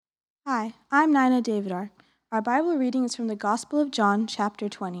Hi, I'm Nina Davidar. Our Bible reading is from the Gospel of John, chapter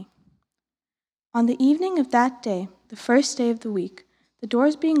 20. On the evening of that day, the first day of the week, the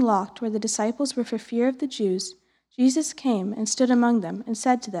doors being locked where the disciples were for fear of the Jews, Jesus came and stood among them and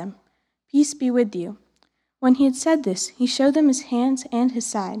said to them, "Peace be with you." When he had said this, he showed them his hands and his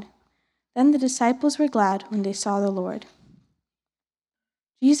side. Then the disciples were glad when they saw the Lord.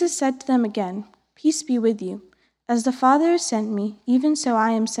 Jesus said to them again, "Peace be with you. As the Father has sent me, even so I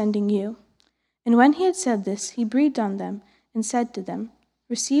am sending you." And when he had said this, he breathed on them and said to them,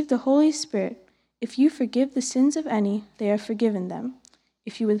 "Receive the Holy Spirit. If you forgive the sins of any, they are forgiven them.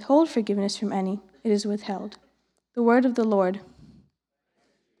 If you withhold forgiveness from any, it is withheld." The word of the Lord.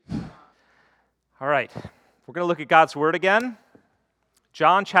 All right, we're going to look at God's Word again.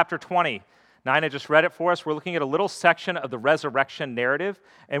 John chapter 20. Nina just read it for us. We're looking at a little section of the resurrection narrative,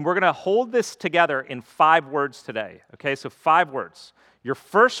 and we're going to hold this together in 5 words today. Okay, so 5 words. Your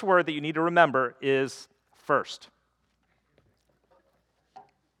first word that you need to remember is first.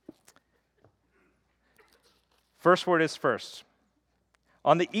 First word is first.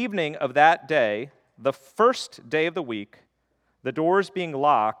 On the evening of that day, the first day of the week, the doors being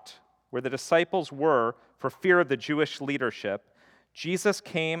locked where the disciples were for fear of the Jewish leadership, Jesus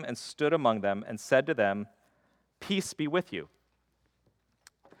came and stood among them and said to them, "Peace be with you."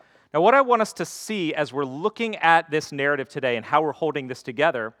 Now, what I want us to see as we're looking at this narrative today and how we're holding this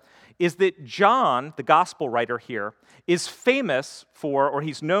together is that John, the gospel writer here, is famous for, or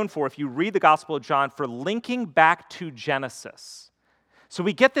he's known for, if you read the Gospel of John, for linking back to Genesis. So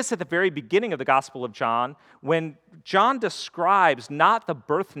we get this at the very beginning of the Gospel of John when John describes not the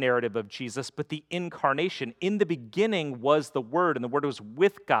birth narrative of Jesus, but the incarnation. In the beginning was the Word, and the Word was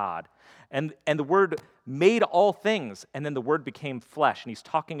with God. And the Word made all things, and then the Word became flesh. And he's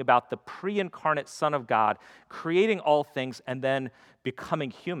talking about the pre-incarnate Son of God creating all things and then becoming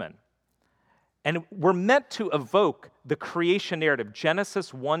human. And we're meant to evoke the creation narrative,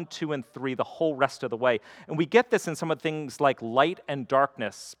 Genesis 1, 2, and 3, the whole rest of the way. And we get this in some of the things like light and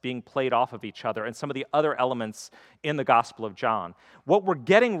darkness being played off of each other and some of the other elements in the Gospel of John. What we're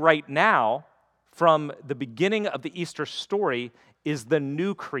getting right now from the beginning of the Easter story is the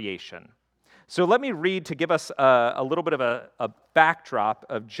new creation. So let me read to give us a little bit of a backdrop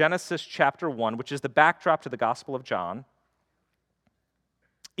of Genesis chapter 1, which is the backdrop to the Gospel of John.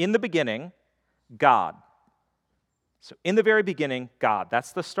 In the beginning, God. So in the very beginning, God.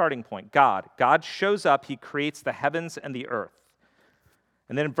 That's the starting point. God. God shows up. He creates the heavens and the earth.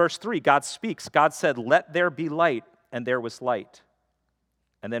 And then in verse 3, God speaks. God said, "Let there be light," and there was light.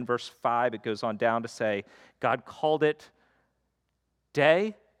 And then verse 5, it goes on down to say, God called it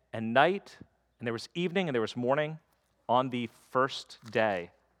day and night, and there was evening and there was morning on the first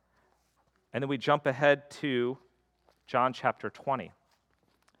day. And then we jump ahead to John chapter 20.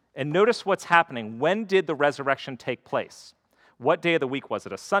 And notice what's happening. When did the resurrection take place? What day of the week was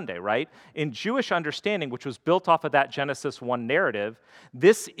it? A Sunday, right? In Jewish understanding, which was built off of that Genesis 1 narrative,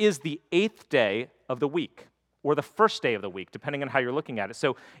 this is the 8th day of the week, or the first day of the week, depending on how you're looking at it.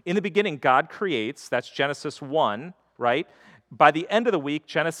 So in the beginning, God creates. That's Genesis 1, right? By the end of the week,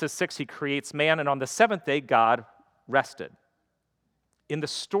 Genesis 6, he creates man, and on the 7th day, God rested. In the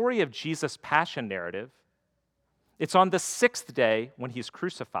story of Jesus' passion narrative, it's on the 6th day when he's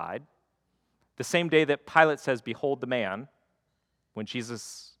crucified, the same day that Pilate says, "Behold the man," when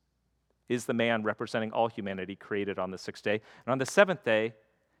Jesus is the man representing all humanity created on the 6th day. And on the 7th day,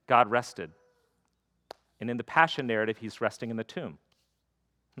 God rested. And in the Passion narrative, he's resting in the tomb.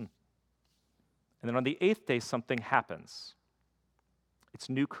 And then on the 8th day, something happens. It's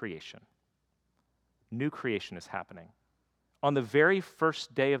new creation. New creation is happening. On the very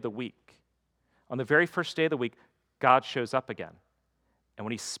first day of the week, God shows up again. And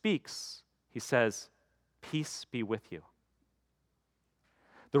when he speaks, he says, "Peace be with you."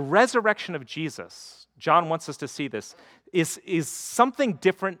 The resurrection of Jesus, John wants us to see this, is something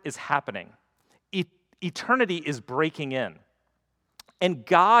different is happening. Eternity is breaking in. And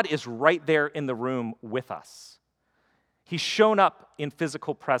God is right there in the room with us. He's shown up in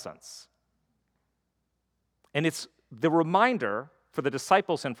physical presence. And it's the reminder for the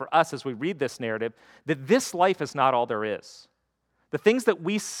disciples and for us as we read this narrative, that this life is not all there is. The things that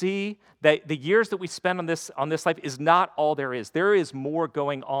we see, that the years that we spend on this life is not all there is. There is more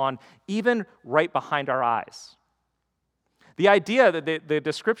going on, even right behind our eyes. The idea that the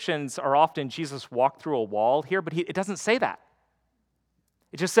descriptions are often Jesus walked through a wall here, but it doesn't say that.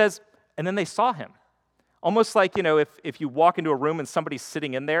 It just says, and then they saw him. Almost like, if you walk into a room and somebody's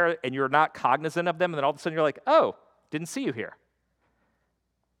sitting in there and you're not cognizant of them, and then all of a sudden you're like, "Oh, didn't see you here."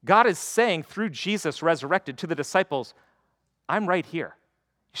 God is saying through Jesus resurrected to the disciples, "I'm right here.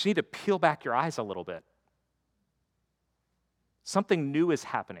 You just need to peel back your eyes a little bit. Something new is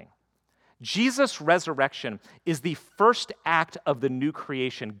happening. Jesus' resurrection is the first act of the new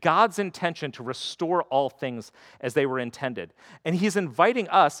creation, God's intention to restore all things as they were intended. And he's inviting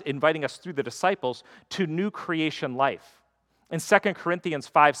us through the disciples, to new creation life. In 2 Corinthians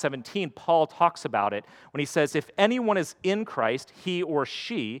 5:17, Paul talks about it when he says, if anyone is in Christ, he or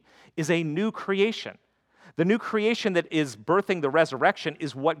she is a new creation. The new creation that is birthing the resurrection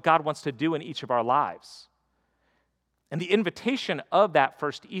is what God wants to do in each of our lives. And the invitation of that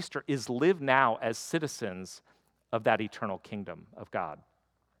first Easter is live now as citizens of that eternal kingdom of God.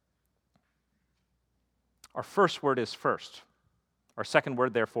 Our first word is first. Our second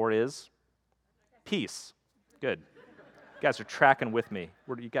word, therefore, is peace. Good. You guys are tracking with me.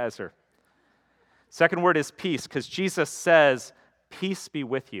 Second word is peace, because Jesus says, peace be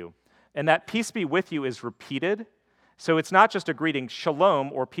with you. And that peace be with you is repeated. So it's not just a greeting.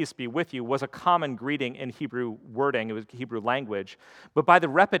 Shalom, or peace be with you, was a common greeting in Hebrew wording. It was Hebrew language. But by the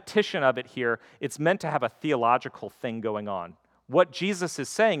repetition of it here, it's meant to have a theological thing going on. What Jesus is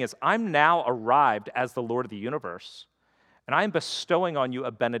saying is, I'm now arrived as the Lord of the universe, and I'm bestowing on you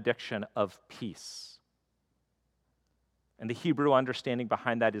a benediction of peace. And the Hebrew understanding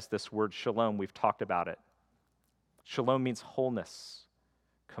behind that is this word shalom. We've talked about it. Shalom means wholeness,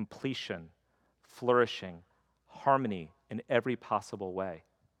 completion, flourishing, harmony in every possible way.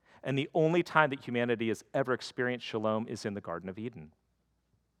 And the only time that humanity has ever experienced shalom is in the Garden of Eden,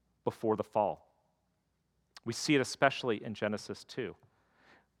 before the fall. We see it especially in Genesis 2,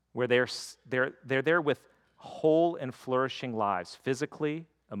 where they're there with whole and flourishing lives, physically,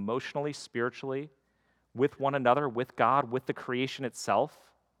 emotionally, spiritually, with one another, with God, with the creation itself.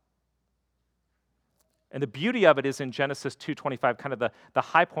 And the beauty of it is in Genesis 2:25, kind of the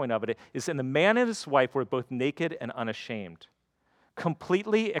high point of it is in the man and his wife were both naked and unashamed,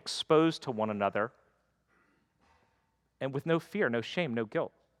 completely exposed to one another, and with no fear, no shame, no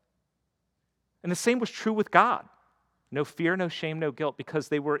guilt. And the same was true with God. No fear, no shame, no guilt, because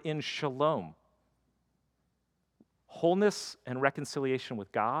they were in shalom. Wholeness and reconciliation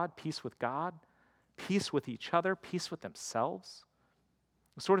with God, peace with each other, peace with themselves.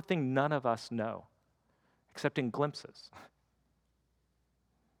 The sort of thing none of us know, except in glimpses.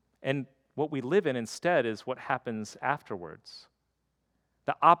 And what we live in instead is what happens afterwards.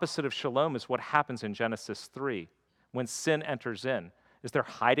 The opposite of shalom is what happens in Genesis 3 when sin enters in. Is they're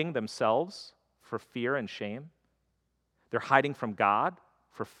hiding themselves for fear and shame. They're hiding from God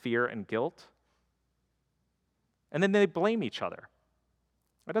for fear and guilt. And then they blame each other.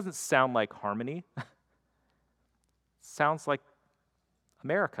 That doesn't sound like harmony. It sounds like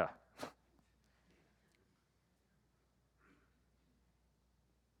America.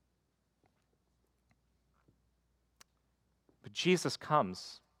 But Jesus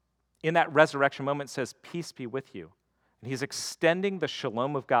comes in that resurrection moment, says, peace be with you. And he's extending the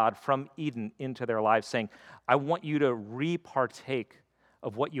shalom of God from Eden into their lives, saying, I want you to repartake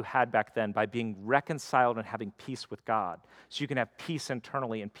of what you had back then by being reconciled and having peace with God, so you can have peace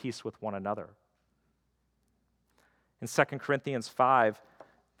internally and peace with one another. In 2 Corinthians 5,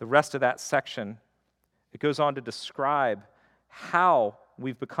 the rest of that section, it goes on to describe how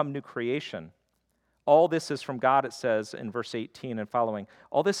we've become new creation. All this is from God, it says in verse 18 and following.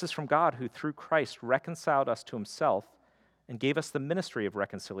 All this is from God, who through Christ reconciled us to himself and gave us the ministry of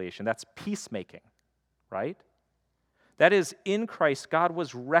reconciliation. That's peacemaking, right? That is, in Christ, God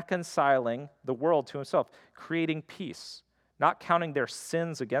was reconciling the world to himself, creating peace, not counting their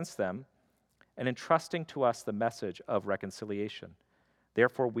sins against them, and entrusting to us the message of reconciliation.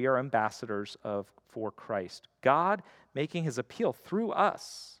 Therefore, we are ambassadors for Christ. God making his appeal through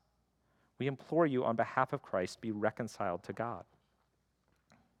us. We implore you on behalf of Christ, be reconciled to God.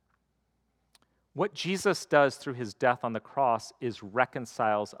 What Jesus does through his death on the cross is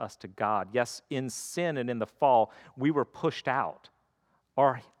reconciles us to God. Yes, in sin and in the fall, we were pushed out.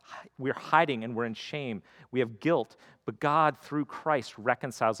 We're hiding and we're in shame. We have guilt, but God, through Christ,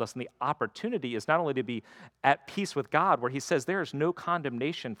 reconciles us. And the opportunity is not only to be at peace with God, where he says there is no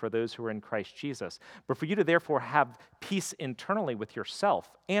condemnation for those who are in Christ Jesus, but for you to therefore have peace internally with yourself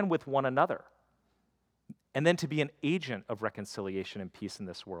and with one another, and then to be an agent of reconciliation and peace in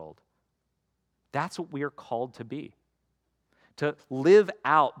this world. That's what we are called to be, to live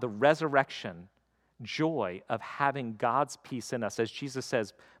out the resurrection joy of having God's peace in us. As Jesus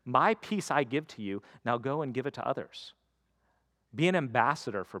says, my peace I give to you, now go and give it to others. Be an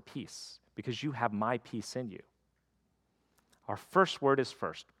ambassador for peace, because you have my peace in you. Our first word is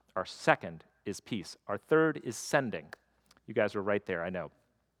first. Our second is peace. Our third is sending. You guys are right there, I know.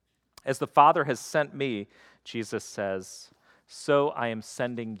 As the Father has sent me, Jesus says, so I am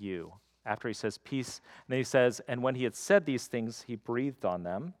sending you. After he says peace, and then he says, and when he had said these things, he breathed on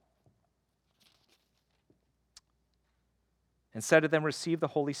them and said to them, receive the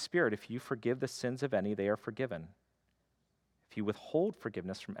Holy Spirit. If you forgive the sins of any, they are forgiven. If you withhold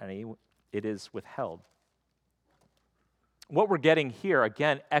forgiveness from any, it is withheld. What we're getting here,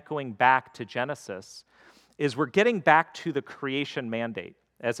 again, echoing back to Genesis, is we're getting back to the creation mandate,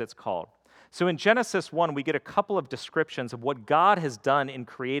 as it's called. So in Genesis 1, we get a couple of descriptions of what God has done in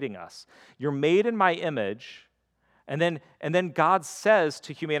creating us. You're made in my image, and then God says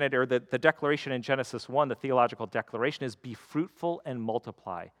to humanity, or the declaration in Genesis 1, the theological declaration is, be fruitful and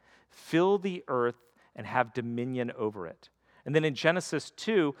multiply. Fill the earth and have dominion over it. And then in Genesis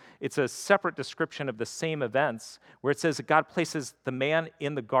 2, it's a separate description of the same events, where it says that God places the man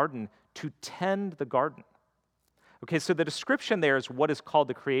in the garden to tend the garden. Okay, so the description there is what is called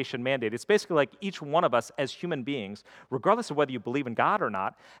the creation mandate. It's basically like each one of us as human beings, regardless of whether you believe in God or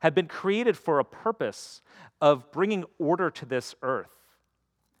not, have been created for a purpose of bringing order to this earth.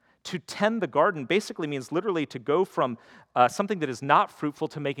 To tend the garden basically means literally to go from something that is not fruitful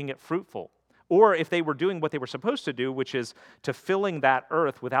to making it fruitful. Or if they were doing what they were supposed to do, which is to filling that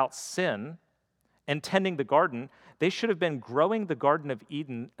earth without sin and tending the garden, they should have been growing the Garden of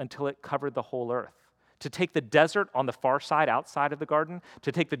Eden until it covered the whole earth. To take the desert on the far side, outside of the garden,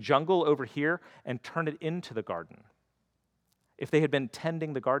 to take the jungle over here and turn it into the garden. If they had been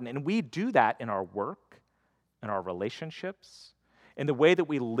tending the garden. And we do that in our work, in our relationships, in the way that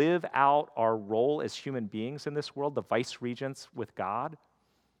we live out our role as human beings in this world, the vice regents with God,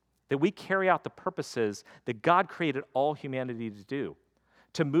 that we carry out the purposes that God created all humanity to do,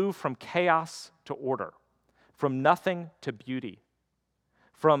 to move from chaos to order, from nothing to beauty,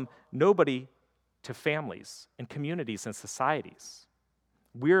 from nobody to families and communities and societies.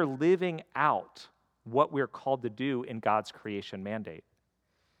 We're living out what we're called to do in God's creation mandate.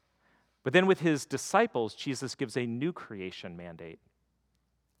 But then with his disciples, Jesus gives a new creation mandate.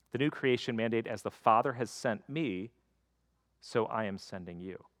 The new creation mandate, as the Father has sent me, so I am sending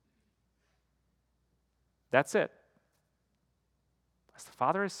you. That's it. As the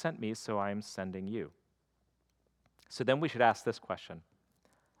Father has sent me, so I am sending you. So then we should ask this question.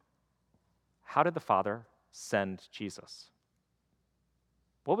 How did the Father send Jesus?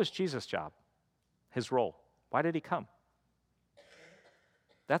 What was Jesus' job? His role? Why did he come?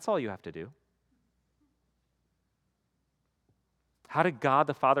 That's all you have to do. How did God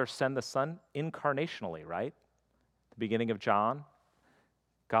the Father send the Son? Incarnationally, right? The beginning of John,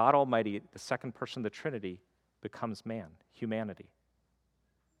 God Almighty, the second person of the Trinity, becomes man, humanity.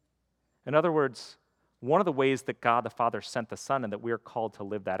 In other words, one of the ways that God the Father sent the Son and that we are called to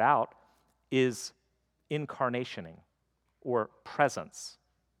live that out is incarnationing or presence.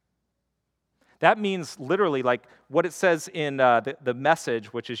 That means literally, like what it says in the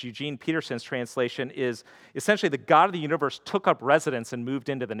Message, which is Eugene Peterson's translation, is essentially the God of the universe took up residence and moved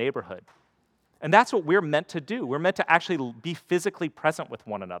into the neighborhood. And that's what we're meant to do. We're meant to actually be physically present with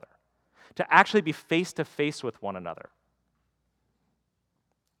one another, to actually be face to face with one another.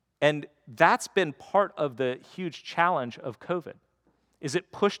 And that's been part of the huge challenge of COVID, is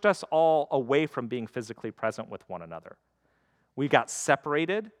it pushed us all away from being physically present with one another. We got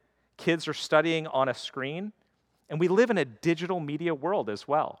separated. Kids are studying on a screen. And we live in a digital media world as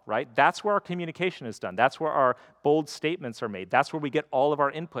well, right? That's where our communication is done. That's where our bold statements are made. That's where we get all of our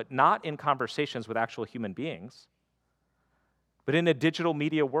input, not in conversations with actual human beings, but in a digital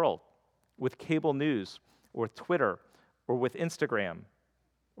media world with cable news or Twitter or with Instagram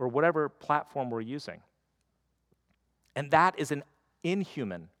or whatever platform we're using. And that is an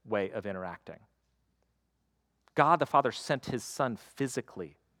inhuman way of interacting. God the Father sent his Son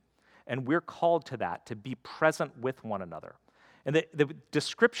physically, and we're called to that, to be present with one another. And the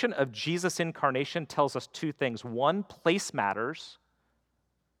description of Jesus' incarnation tells us two things. One, place matters.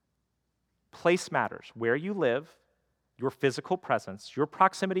 Place matters. Where you live, your physical presence, your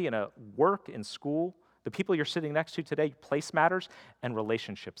proximity in a work, in school, the people you're sitting next to today, place matters, and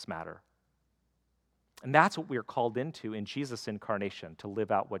relationships matter. And that's what we're called into in Jesus' incarnation, to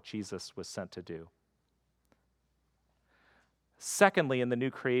live out what Jesus was sent to do. Secondly, in the new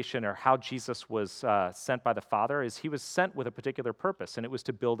creation, or how Jesus was sent by the Father, is he was sent with a particular purpose, and it was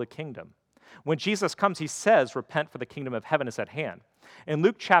to build a kingdom. When Jesus comes, he says, repent, for the kingdom of heaven is at hand. In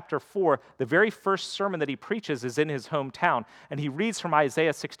Luke chapter 4, the very first sermon that he preaches is in his hometown, and he reads from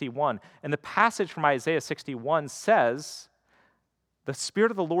Isaiah 61. And the passage from Isaiah 61 says, the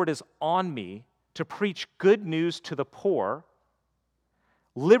Spirit of the Lord is on me to preach good news to the poor,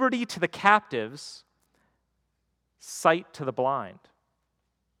 liberty to the captives, sight to the blind.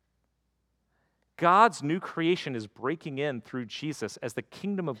 God's new creation is breaking in through Jesus as the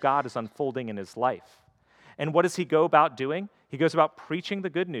kingdom of God is unfolding in his life. And what does he go about doing? He goes about preaching the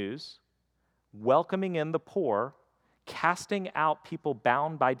good news, welcoming in the poor, casting out people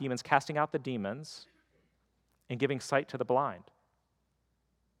bound by demons, casting out the demons, and giving sight to the blind.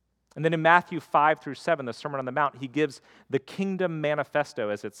 And then in Matthew 5-7, the Sermon on the Mount, he gives the kingdom manifesto,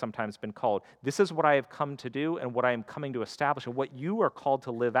 as it's sometimes been called. This is what I have come to do and what I am coming to establish and what you are called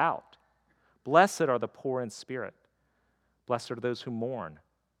to live out. Blessed are the poor in spirit. Blessed are those who mourn.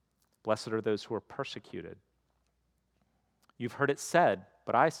 Blessed are those who are persecuted. You've heard it said,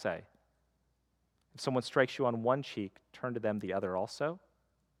 but I say, if someone strikes you on one cheek, turn to them the other also.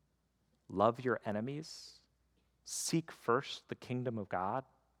 Love your enemies. Seek first the kingdom of God.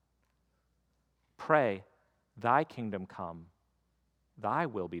 Pray, thy kingdom come, thy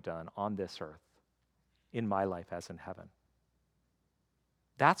will be done on this earth, in my life as in heaven.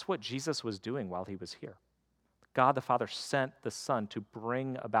 That's what Jesus was doing while he was here. God the Father sent the Son to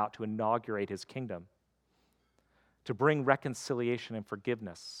bring about, to inaugurate his kingdom, to bring reconciliation and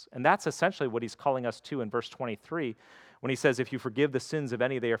forgiveness. And that's essentially what he's calling us to in verse 23, when he says, if you forgive the sins of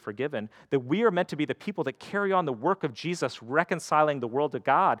any, they are forgiven, that we are meant to be the people that carry on the work of Jesus, reconciling the world to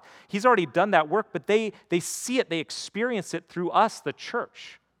God. He's already done that work, but they see it, they experience it through us, the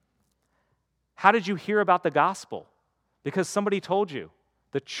church. How did you hear about the gospel? Because somebody told you.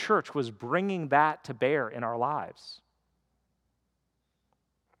 The church was bringing that to bear in our lives.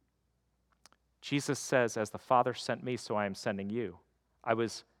 Jesus says, as the Father sent me, so I am sending you. I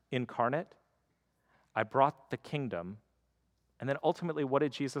was incarnate. I brought the kingdom. And then ultimately, what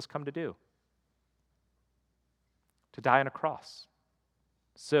did Jesus come to do? To die on a cross.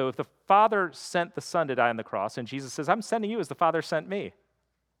 So if the Father sent the Son to die on the cross, and Jesus says, I'm sending you as the Father sent me,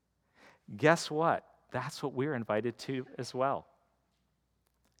 guess what? That's what we're invited to as well.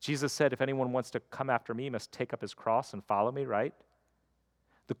 Jesus said, if anyone wants to come after me, he must take up his cross and follow me, right?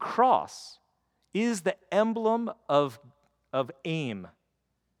 The cross is the emblem of aim,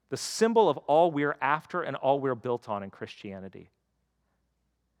 the symbol of all we're after and all we're built on in Christianity.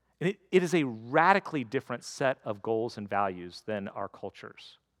 And it is a radically different set of goals and values than our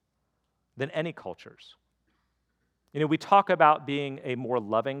cultures, than any cultures. You know, we talk about being a more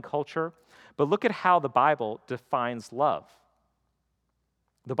loving culture, but look at how the Bible defines love.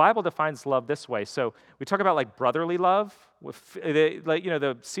 The Bible defines love this way. So we talk about like brotherly love.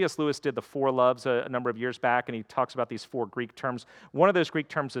 The C.S. Lewis did the four loves a number of years back, and he talks about these four Greek terms. One of those Greek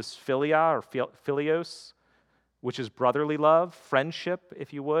terms is philia or philios, which is brotherly love, friendship,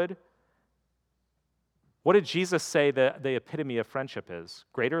 if you would. What did Jesus say the epitome of friendship is?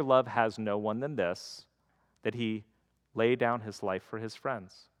 Greater love has no one than this, that he lay down his life for his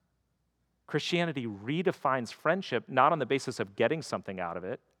friends. Christianity redefines friendship not on the basis of getting something out of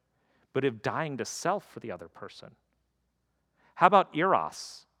it, but of dying to self for the other person. How about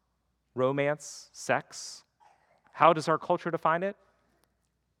eros? Romance, sex? How does our culture define it?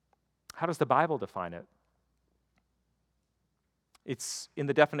 How does the Bible define it? It's in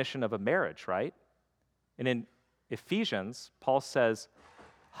the definition of a marriage, right? And in Ephesians, Paul says,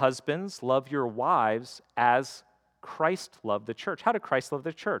 husbands, love your wives as Christ loved the church. How did Christ love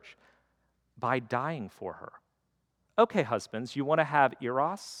the church? By dying for her. Okay, husbands, you want to have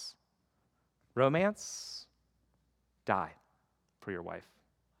eros, romance? Die for your wife.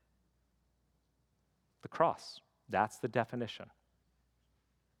 The cross, that's the definition.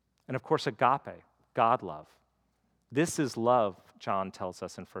 And of course, agape, God love. This is love, John tells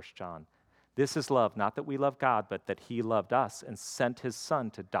us in 1 John. This is love, not that we love God, but that he loved us and sent his Son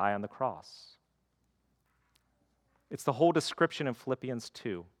to die on the cross. It's the whole description in Philippians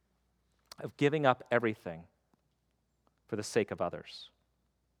 2 of giving up everything for the sake of others.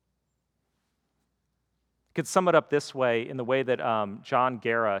 You could sum it up this way, in the way that John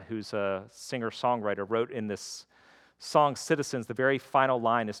Guerra, who's a singer-songwriter, wrote in this song, Citizens. The very final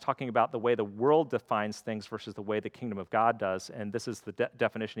line is talking about the way the world defines things versus the way the kingdom of God does. And this is the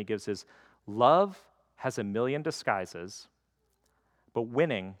definition he gives is, love has a million disguises, but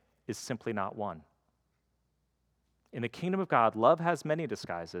winning is simply not one. In the kingdom of God, love has many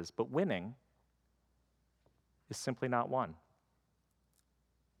disguises, but winning is simply not one.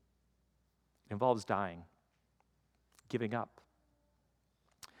 It involves dying, giving up.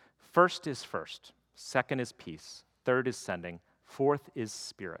 First is first. Second is peace. Third is sending. Fourth is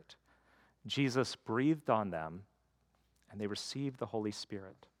spirit. Jesus breathed on them, and they received the Holy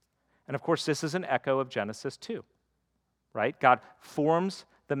Spirit. And of course, this is an echo of Genesis 2, right? God forms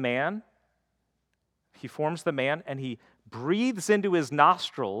the man. He forms the man, and he breathes into his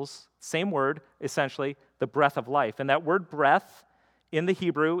nostrils, same word, essentially, the breath of life. And that word breath in the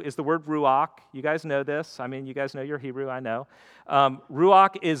Hebrew is the word ruach. You guys know this. I mean, you guys know your Hebrew, I know.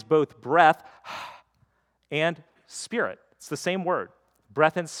 Ruach is both breath and spirit. It's the same word.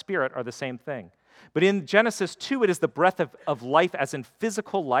 Breath and spirit are the same thing. But in Genesis 2, it is the breath of life as in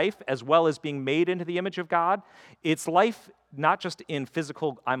physical life, as well as being made into the image of God. It's life not just in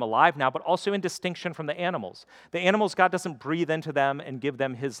physical, I'm alive now, but also in distinction from the animals. The animals, God doesn't breathe into them and give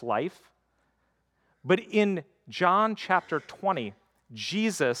them his life. But in John chapter 20,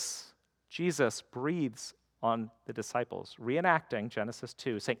 Jesus breathes on the disciples, reenacting Genesis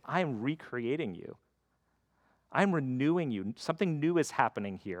 2, saying, I'm recreating you. I'm renewing you. Something new is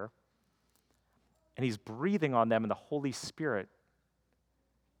happening here. And he's breathing on them, and the Holy Spirit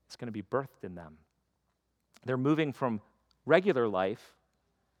is going to be birthed in them. They're moving from regular life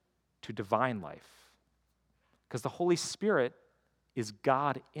to divine life, because the Holy Spirit is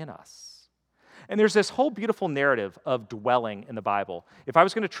God in us. And there's this whole beautiful narrative of dwelling in the Bible. If I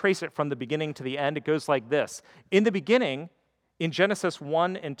was going to trace it from the beginning to the end, it goes like this. In the beginning, in Genesis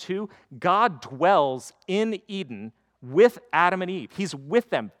 1 and 2, God dwells in Eden with Adam and Eve. He's with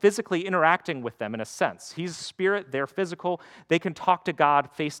them, physically interacting with them in a sense. He's spirit, they're physical. They can talk to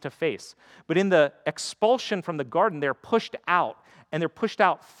God face to face. But in the expulsion from the garden, they're pushed out, and they're pushed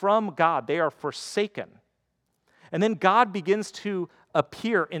out from God. They are forsaken. And then God begins to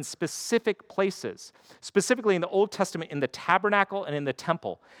appear in specific places, specifically in the Old Testament, in the tabernacle and in the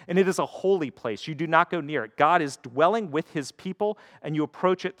temple. And it is a holy place. You do not go near it. God is dwelling with his people, and you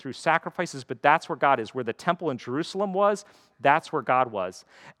approach it through sacrifices, but that's where God is. Where the temple in Jerusalem was, that's where God was.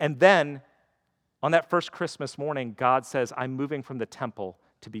 And then, on that first Christmas morning, God says, I'm moving from the temple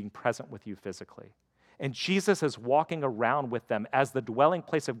to being present with you physically. And Jesus is walking around with them as the dwelling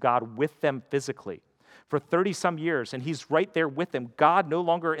place of God with them physically for 30-some years, and he's right there with them, God no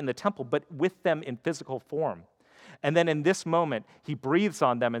longer in the temple, but with them in physical form. And then in this moment, he breathes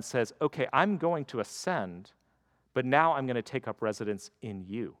on them and says, okay, I'm going to ascend, but now I'm going to take up residence in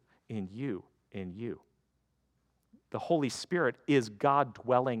you, in you, in you. The Holy Spirit is God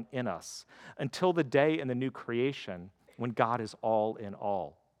dwelling in us until the day in the new creation when God is all in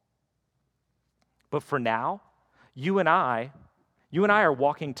all. But for now, you and I are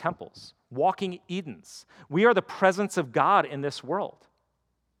walking temples, walking Edens. We are the presence of God in this world.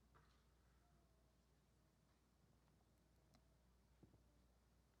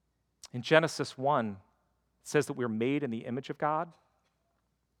 In Genesis 1, it says that we're made in the image of God.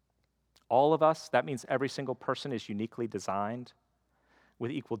 All of us, that means every single person is uniquely designed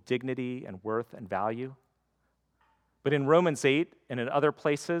with equal dignity and worth and value. But in Romans 8 and in other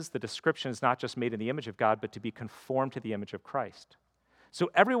places, the description is not just made in the image of God, but to be conformed to the image of Christ. So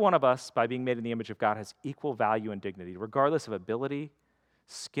every one of us, by being made in the image of God, has equal value and dignity, regardless of ability,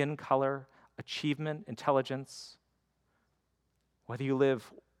 skin color, achievement, intelligence. Whether you live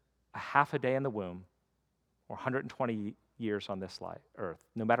a half a day in the womb or 120 years on this earth,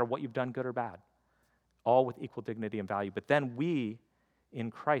 no matter what you've done, good or bad, all with equal dignity and value. But then we, in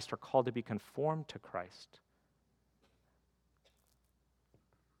Christ, are called to be conformed to Christ.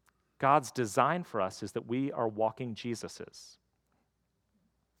 God's design for us is that we are walking Jesuses.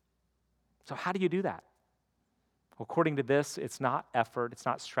 So how do you do that? Well, according to this, it's not effort, it's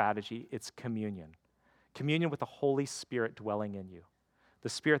not strategy, it's communion. Communion with the Holy Spirit dwelling in you. The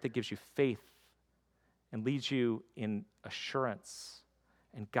Spirit that gives you faith and leads you in assurance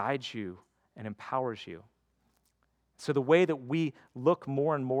and guides you and empowers you. So the way that we look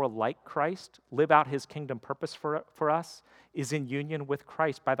more and more like Christ, live out his kingdom purpose for us, is in union with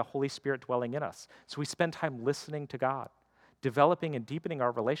Christ by the Holy Spirit dwelling in us. So we spend time listening to God, developing and deepening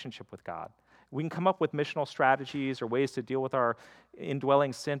our relationship with God. We can come up with missional strategies or ways to deal with our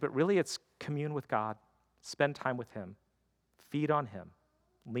indwelling sin, but really it's commune with God, spend time with him, feed on him,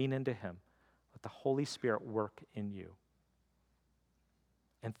 lean into him, let the Holy Spirit work in you.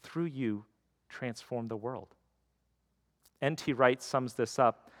 And through you, transform the world. N.T. Wright sums this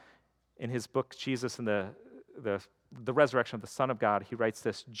up in his book, Jesus and the Resurrection of the Son of God. He writes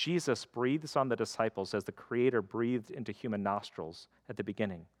this: Jesus breathes on the disciples as the Creator breathed into human nostrils at the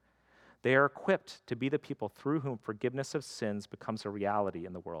beginning. They are equipped to be the people through whom forgiveness of sins becomes a reality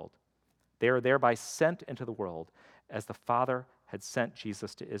in the world. They are thereby sent into the world as the Father had sent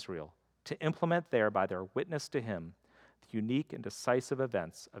Jesus to Israel, to implement there by their witness to him the unique and decisive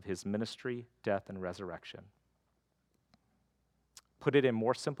events of his ministry, death, and resurrection. Put it in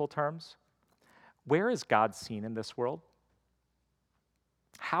more simple terms, where is God seen in this world?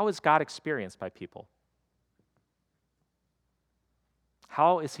 How is God experienced by people?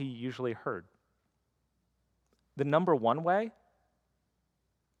 How is he usually heard? The number one way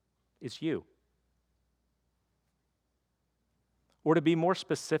is you. Or to be more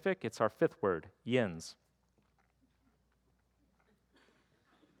specific, it's our fifth word, yins.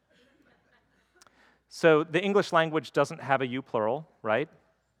 So the English language doesn't have a you plural, right?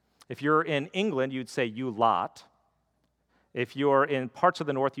 If you're in England, you'd say you lot. If you're in parts of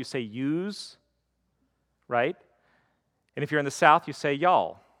the north, you say yous, right? And if you're in the south, you say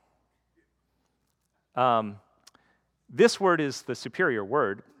y'all. This word is the superior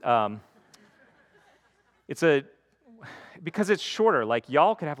word. Because it's shorter, like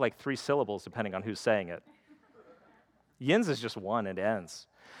y'all could have like 3 syllables depending on who's saying it. Yins is just one, it ends.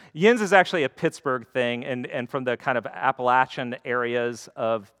 Yins is actually a Pittsburgh thing, and from the kind of Appalachian areas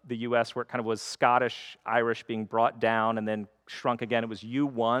of the U.S. where it kind of was Scottish, Irish being brought down and then shrunk again. It was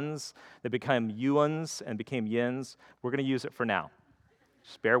you-ones that became you-uns and became yins. We're going to use it for now.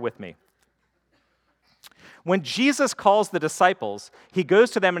 Just bear with me. When Jesus calls the disciples, he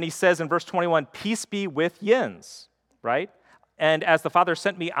goes to them and he says in verse 21, peace be with yins, right? And as the Father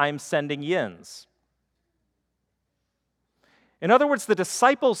sent me, I'm sending yins. In other words, the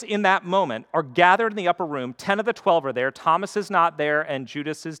disciples in that moment are gathered in the upper room. 10 of the 12 are there. Thomas is not there, and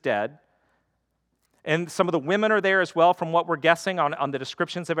Judas is dead. And some of the women are there as well, from what we're guessing on the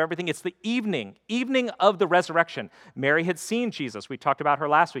descriptions of everything. It's the evening of the resurrection. Mary had seen Jesus. We talked about her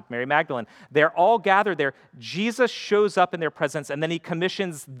last week, Mary Magdalene. They're all gathered there. Jesus shows up in their presence, and then he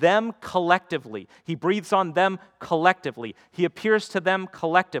commissions them collectively. He breathes on them collectively. He appears to them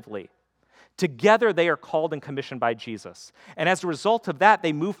collectively. Together, they are called and commissioned by Jesus. And as a result of that,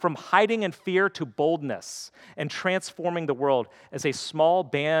 they move from hiding in fear to boldness and transforming the world as a small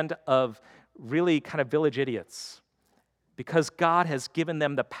band of really kind of village idiots, because God has given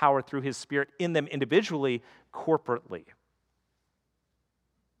them the power through his Spirit in them individually, corporately.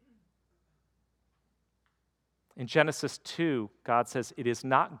 In Genesis 2, God says, it is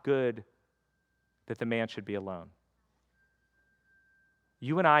not good that the man should be alone.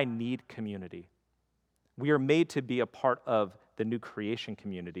 You and I need community. We are made to be a part of the new creation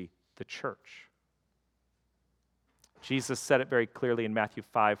community, the church. Jesus said it very clearly in Matthew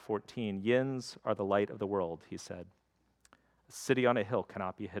 5:14. Yins are the light of the world, he said. A city on a hill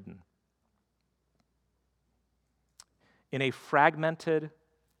cannot be hidden. In a fragmented,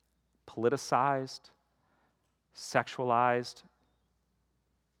 politicized, sexualized,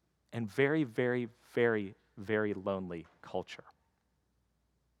 and very, very, very, very lonely culture,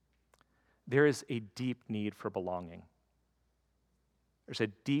 there is a deep need for belonging. There's a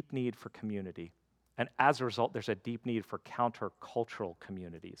deep need for community. And as a result, there's a deep need for countercultural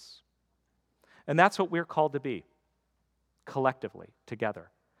communities. And that's what we're called to be, collectively, together.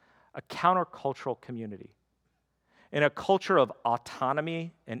 A countercultural community. In a culture of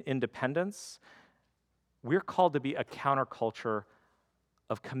autonomy and independence, we're called to be a counterculture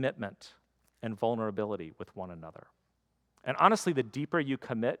of commitment and vulnerability with one another. And honestly, the deeper you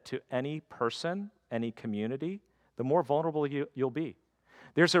commit to any person, any community, the more vulnerable you'll be.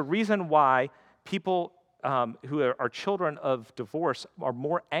 There's a reason why people who are children of divorce are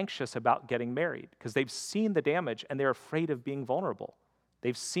more anxious about getting married, because they've seen the damage and they're afraid of being vulnerable.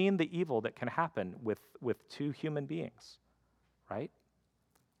 They've seen the evil that can happen with two human beings, right?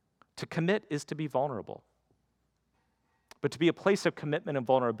 To commit is to be vulnerable. But to be a place of commitment and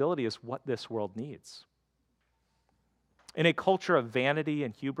vulnerability is what this world needs. In a culture of vanity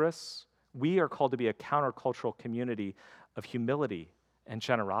and hubris, we are called to be a countercultural community of humility and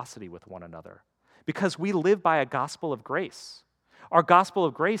generosity with one another, because we live by a gospel of grace. Our gospel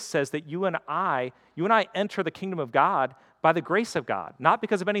of grace says that you and I enter the kingdom of God by the grace of God, not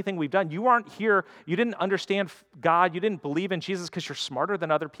because of anything we've done. You aren't here, you didn't understand God, you didn't believe in Jesus because you're smarter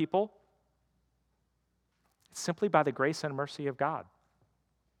than other people. It's simply by the grace and mercy of God.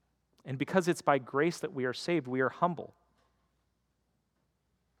 And because it's by grace that we are saved, we are humble.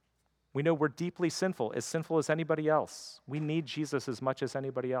 We know we're deeply sinful as anybody else. We need Jesus as much as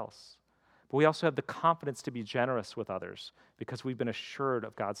anybody else. But we also have the confidence to be generous with others because we've been assured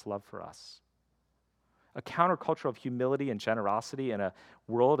of God's love for us. A counterculture of humility and generosity in a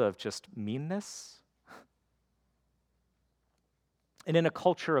world of just meanness. And in a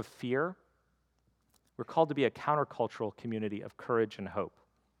culture of fear, we're called to be a countercultural community of courage and hope.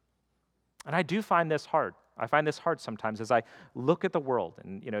 And I do find this hard. I find this hard sometimes as I look at the world.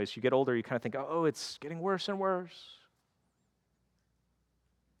 And, as you get older, you kind of think, oh, it's getting worse and worse.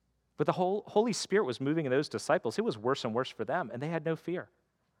 But the Holy Spirit was moving in those disciples. It was worse and worse for them, and they had no fear.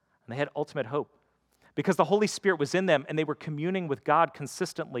 And they had ultimate hope because the Holy Spirit was in them, and they were communing with God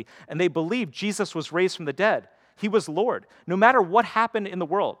consistently, and they believed Jesus was raised from the dead. He was Lord. No matter what happened in the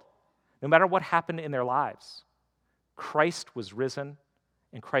world, no matter what happened in their lives, Christ was risen,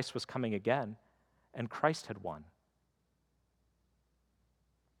 and Christ was coming again, and Christ had won.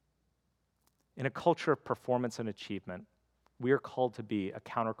 In a culture of performance and achievement, we are called to be a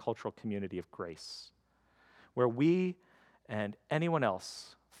countercultural community of grace, where we and anyone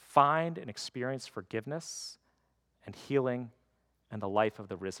else find and experience forgiveness and healing and the life of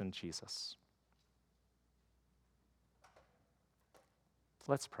the risen Jesus.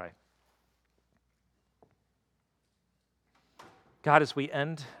 Let's pray. God, as we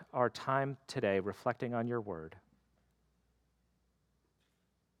end our time today reflecting on your word,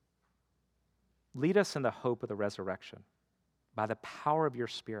 lead us in the hope of the resurrection by the power of your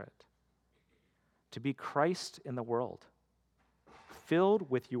Spirit to be Christ in the world, filled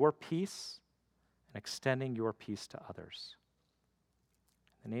with your peace and extending your peace to others.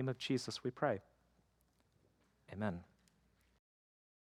 In the name of Jesus we pray. Amen.